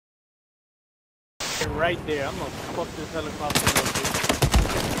Right there, I'm gonna fuck this helicopter up, dude.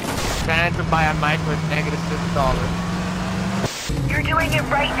 Trying to buy a mic with negative $6. You're doing it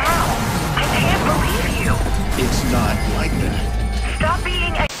right now. I can't believe you. It's not like that. Stop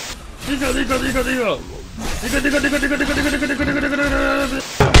being a...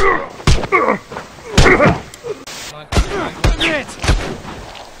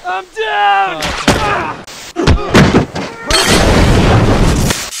 I'm down!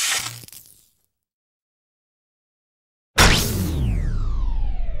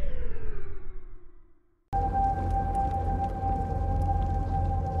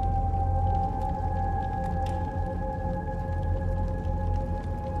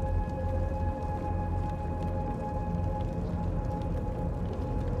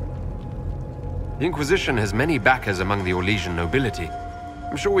 The Inquisition has many backers among the Orlesian nobility.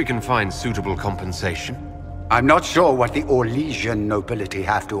 I'm sure we can find suitable compensation. I'm not sure what the Orlesian nobility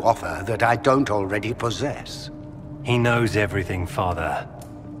have to offer that I don't already possess. He knows everything, Father.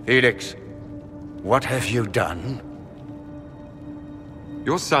 Felix, what have you done?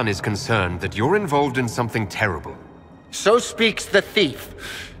 Your son is concerned that you're involved in something terrible. So speaks the thief.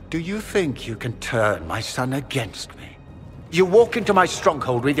 Do you think you can turn my son against me? You walk into my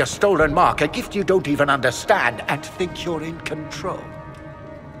stronghold with your stolen mark, a gift you don't even understand, and think you're in control.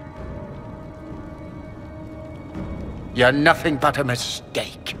 You're nothing but a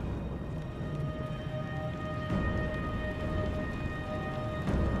mistake.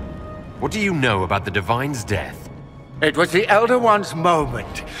 What do you know about the Divine's death? It was the Elder One's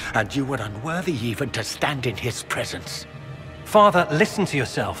moment, and you were unworthy even to stand in his presence. Father, listen to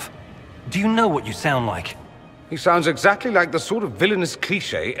yourself. Do you know what you sound like? He sounds exactly like the sort of villainous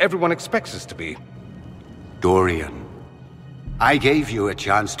cliché everyone expects us to be. Dorian, I gave you a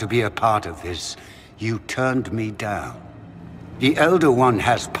chance to be a part of this. You turned me down. The Elder One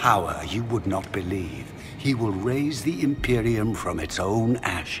has power you would not believe. He will raise the Imperium from its own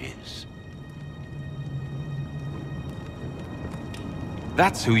ashes.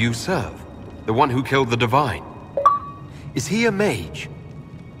 That's who you serve. The one who killed the Divine. Is he a mage?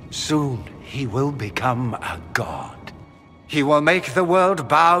 Soon, he will become a god. He will make the world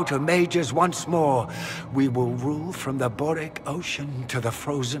bow to mages once more. We will rule from the Boric Ocean to the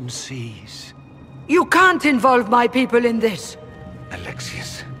frozen seas. You can't involve my people in this.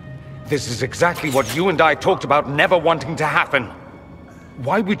 Alexius, this is exactly what you and I talked about never wanting to happen.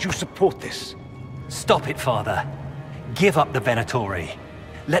 Why would you support this? Stop it, Father. Give up the Venatori.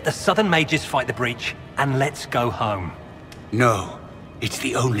 Let the Southern Mages fight the breach, and let's go home. No, it's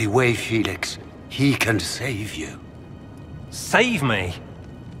the only way, Felix. He can save you. Save me?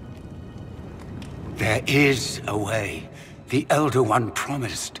 There is a way. The Elder One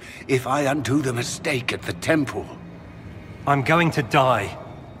promised, if I undo the mistake at the temple. I'm going to die.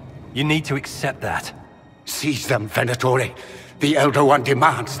 You need to accept that. Seize them, Venatori. The Elder One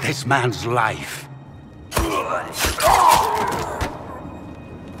demands this man's life.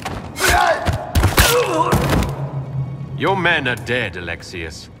 Your men are dead,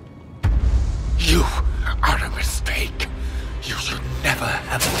 Alexius. You are a mistake. You should never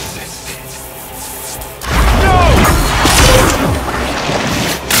have existed.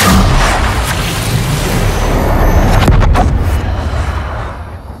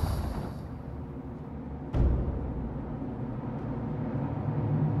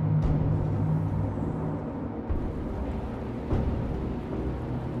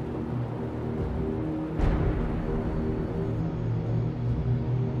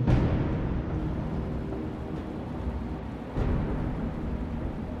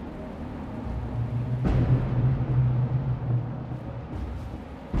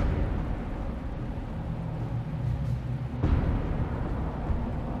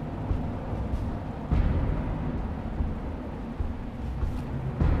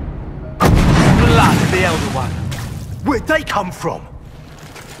 The Elder One. Where'd they come from?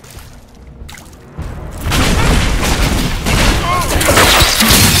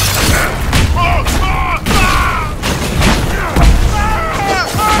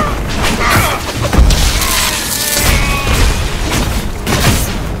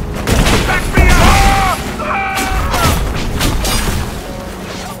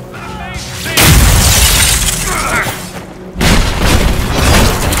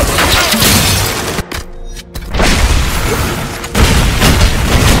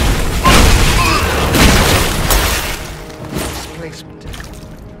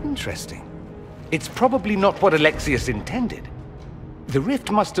 Interesting. It's probably not what Alexius intended. The rift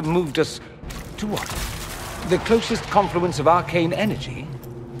must have moved us to what? The closest confluence of arcane energy?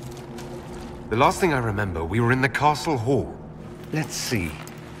 The last thing I remember, we were in the castle hall. Let's see.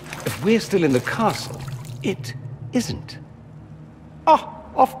 If we're still in the castle, it isn't. Oh,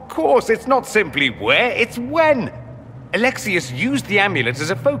 of course, it's not simply where, it's when! Alexius used the amulet as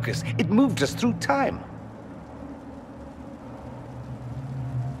a focus. It moved us through time.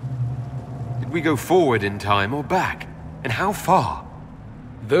 Did we go forward in time or back? And how far?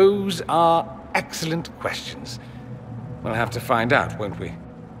 Those are excellent questions. We'll have to find out, won't we?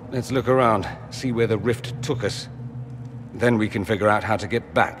 Let's look around, see where the rift took us. Then we can figure out how to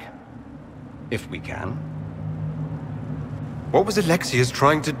get back. If we can. What was Alexius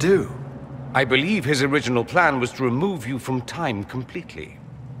trying to do? I believe his original plan was to remove you from time completely.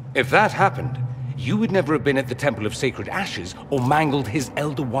 If that happened, you would never have been at the Temple of Sacred Ashes or mangled his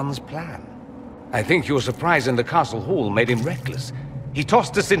Elder One's plan. I think your surprise in the castle hall made him reckless. He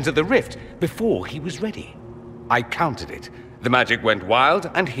tossed us into the rift before he was ready. I counted it. The magic went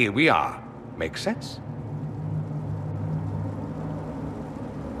wild, and here we are. Make sense?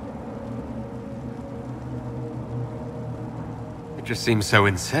 It just seems so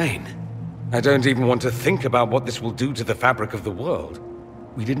insane. I don't even want to think about what this will do to the fabric of the world.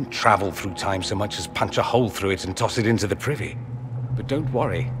 We didn't travel through time so much as punch a hole through it and toss it into the privy. But don't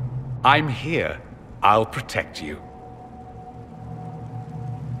worry. I'm here. I'll protect you.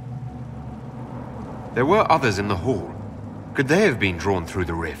 There were others in the hall. Could they have been drawn through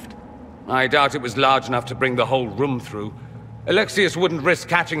the rift? I doubt it was large enough to bring the whole room through. Alexius wouldn't risk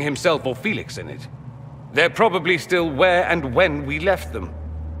catching himself or Felix in it. They're probably still where and when we left them.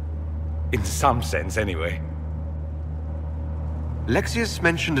 In some sense, anyway. Alexius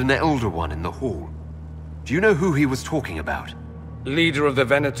mentioned an Elder One in the hall. Do you know who he was talking about? Leader of the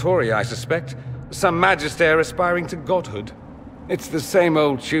Venatori, I suspect. Some magister aspiring to godhood. It's the same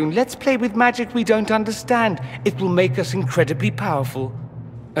old tune. Let's play with magic we don't understand. It will make us incredibly powerful.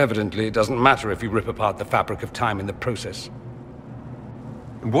 Evidently, it doesn't matter if you rip apart the fabric of time in the process.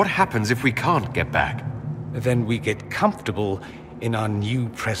 What happens if we can't get back? Then we get comfortable in our new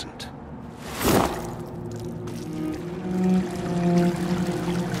present.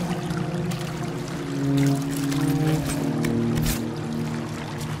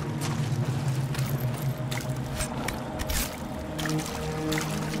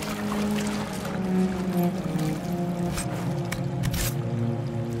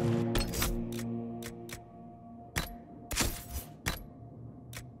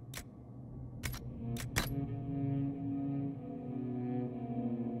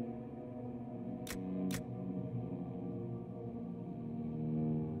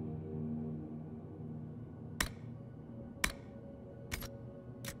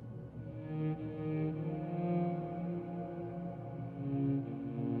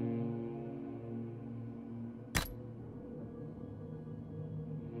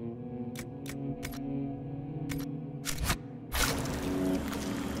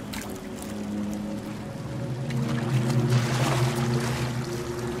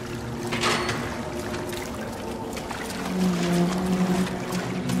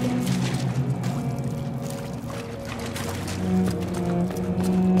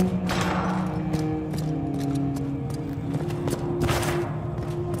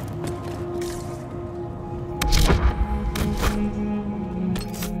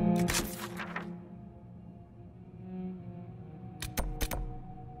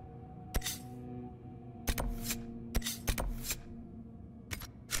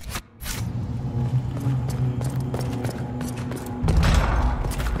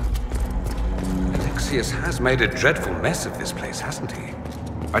 Alexius has made a dreadful mess of this place, hasn't he?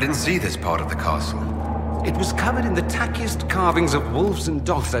 I didn't see this part of the castle. It was covered in the tackiest carvings of wolves and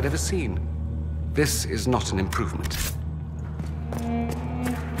dogs I'd ever seen. This is not an improvement.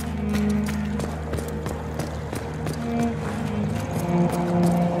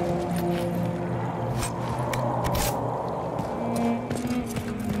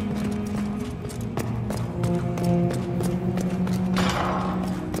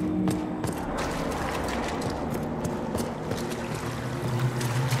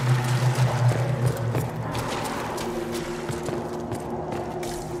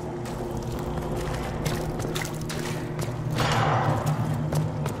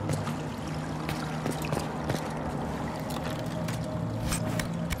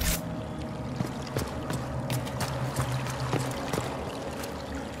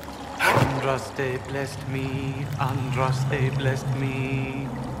 Andraste blessed me, Andraste blessed me.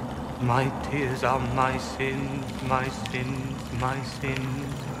 My tears are my sins, my sins, my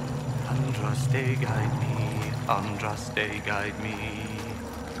sins. Andraste guide me, Andraste guide me.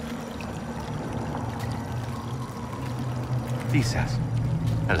 Theseus.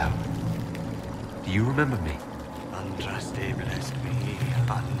 Hello. Do you remember me? Andraste blessed me.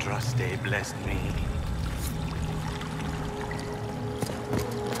 Andraste blessed me.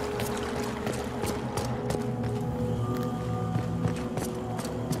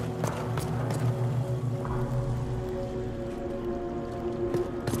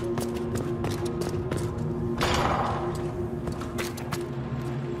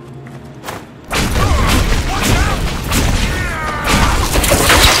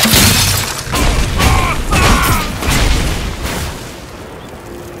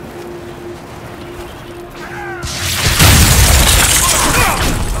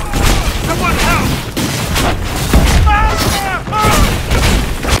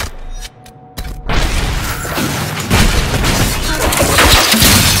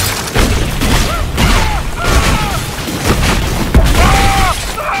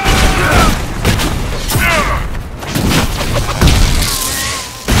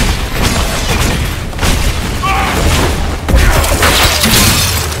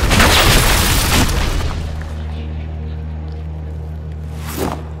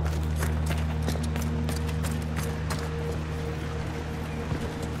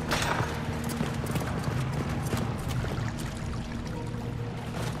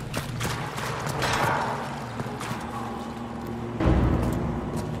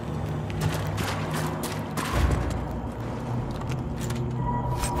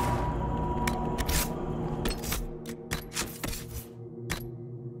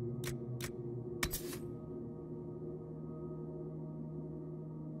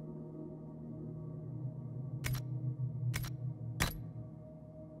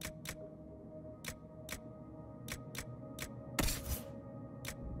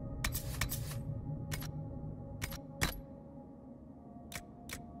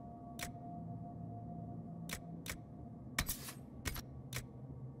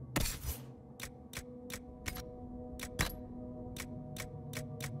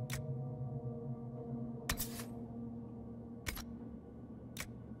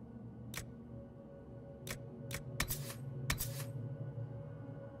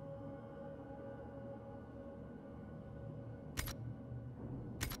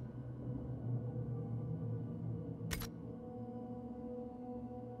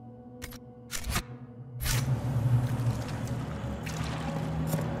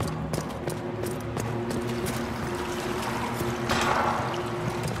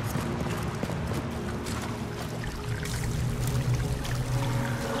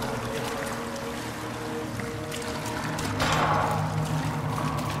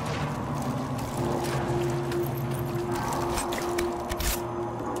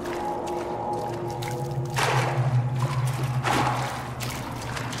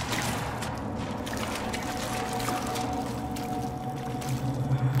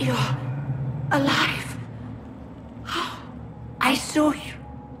 You're alive. I saw you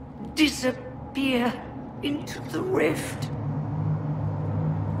disappear into the rift.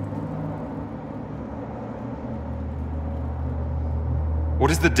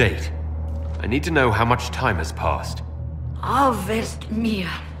 What is the date? I need to know how much time has passed. Harvest Mia.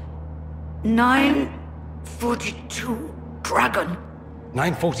 942 Dragon.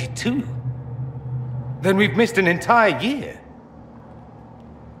 942? Then we've missed an entire year.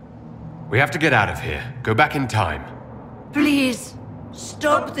 We have to get out of here. Go back in time. Please,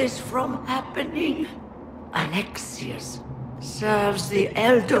 stop this from happening. Alexius serves the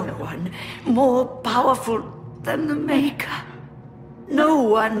Elder One, more powerful than the Maker. No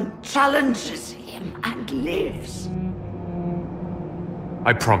one challenges him and lives.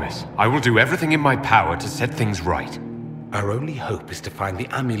 I promise. I will do everything in my power to set things right. Our only hope is to find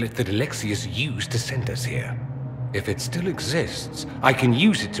the amulet that Alexius used to send us here. If it still exists, I can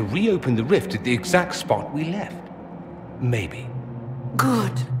use it to reopen the rift at the exact spot we left. Maybe.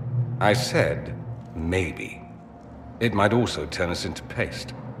 Good. I said, maybe. It might also turn us into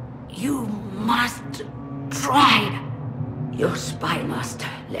paste. You must try. Your spy master,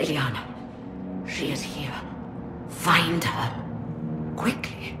 Leliana. She is here. Find her.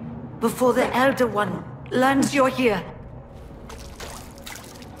 Quickly. Before the Elder One learns you're here.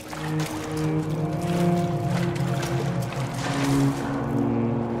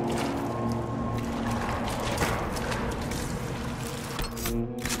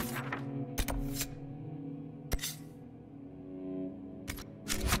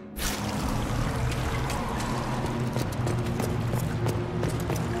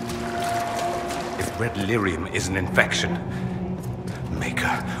 Red lyrium is an infection. Maker,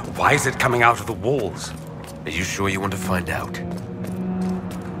 why is it coming out of the walls? Are you sure you want to find out?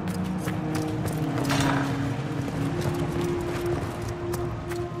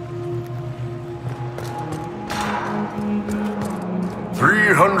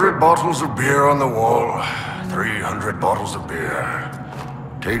 300 bottles of beer on the wall. 300 bottles of beer.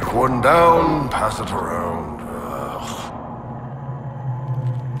 Take one down, pass it around.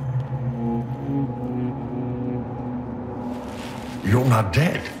 You're not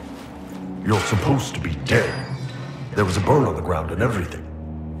dead. You're supposed to be dead. There was a burn on the ground and everything.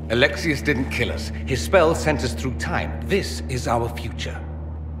 Alexius didn't kill us. His spell sent us through time. This is our future.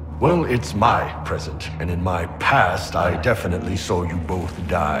 Well, it's my present, and in my past, I definitely saw you both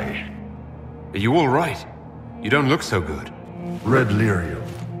die. Are you all right? You don't look so good. Red lyrium.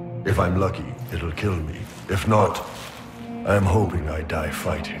 If I'm lucky, it'll kill me. If not, I'm hoping I die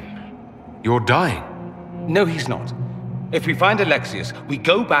fighting. You're dying? No, he's not. If we find Alexius, we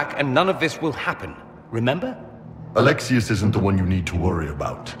go back and none of this will happen. Remember? Alexius isn't the one you need to worry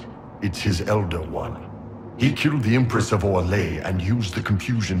about. It's his Elder One. He killed the Empress of Orlais and used the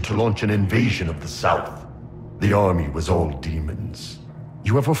confusion to launch an invasion of the South. The army was all demons.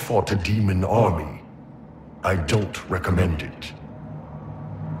 You ever fought a demon army? I don't recommend it.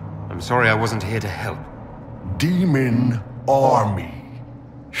 I'm sorry I wasn't here to help. Demon army.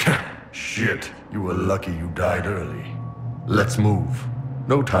 Shit, you were lucky you died early. Let's move.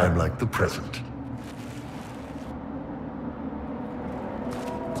 No time like the present.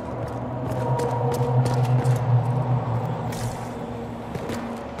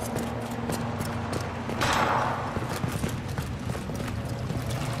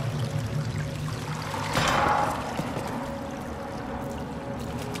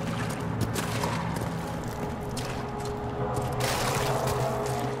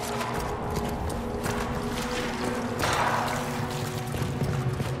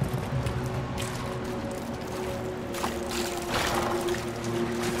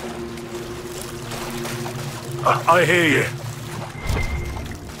 I hear you.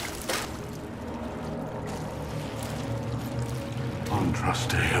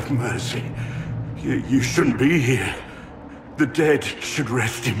 Andraste, have mercy. You shouldn't be here. The dead should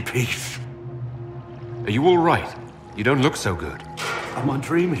rest in peace. Are you all right? You don't look so good. Am I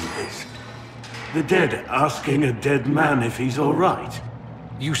dreaming this? The dead asking a dead man if he's all right?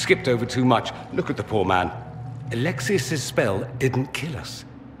 You skipped over too much. Look at the poor man. Alexius's spell didn't kill us.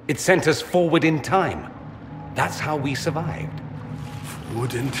 It sent us forward in time. That's how we survived.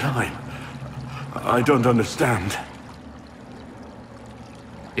 Forward in time? I don't understand.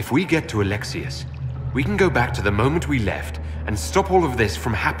 If we get to Alexius, we can go back to the moment we left and stop all of this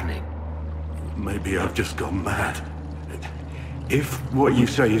from happening. Maybe I've just gone mad. If what you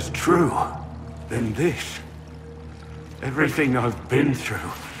say is true, then this... everything I've been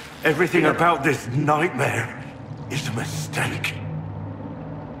through, everything about this nightmare, is a mistake.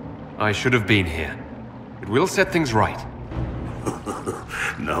 I should have been here. It will set things right.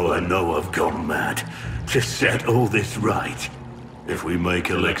 Now I know I've gone mad. To set all this right. If we make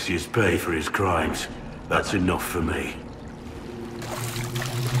Alexius pay for his crimes, that's enough for me.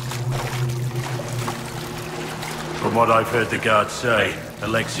 From what I've heard the guards say,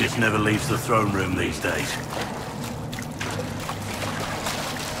 Alexius never leaves the throne room these days.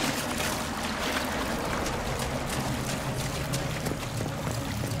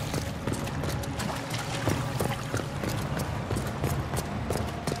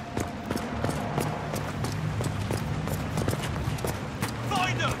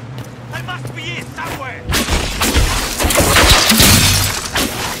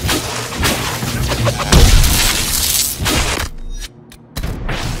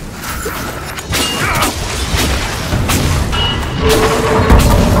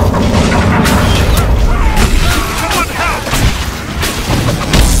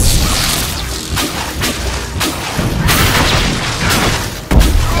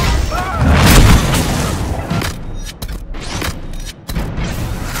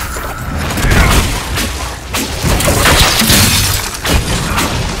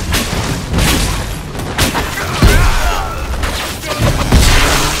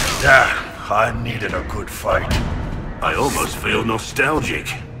 I needed a good fight. I almost feel nostalgic.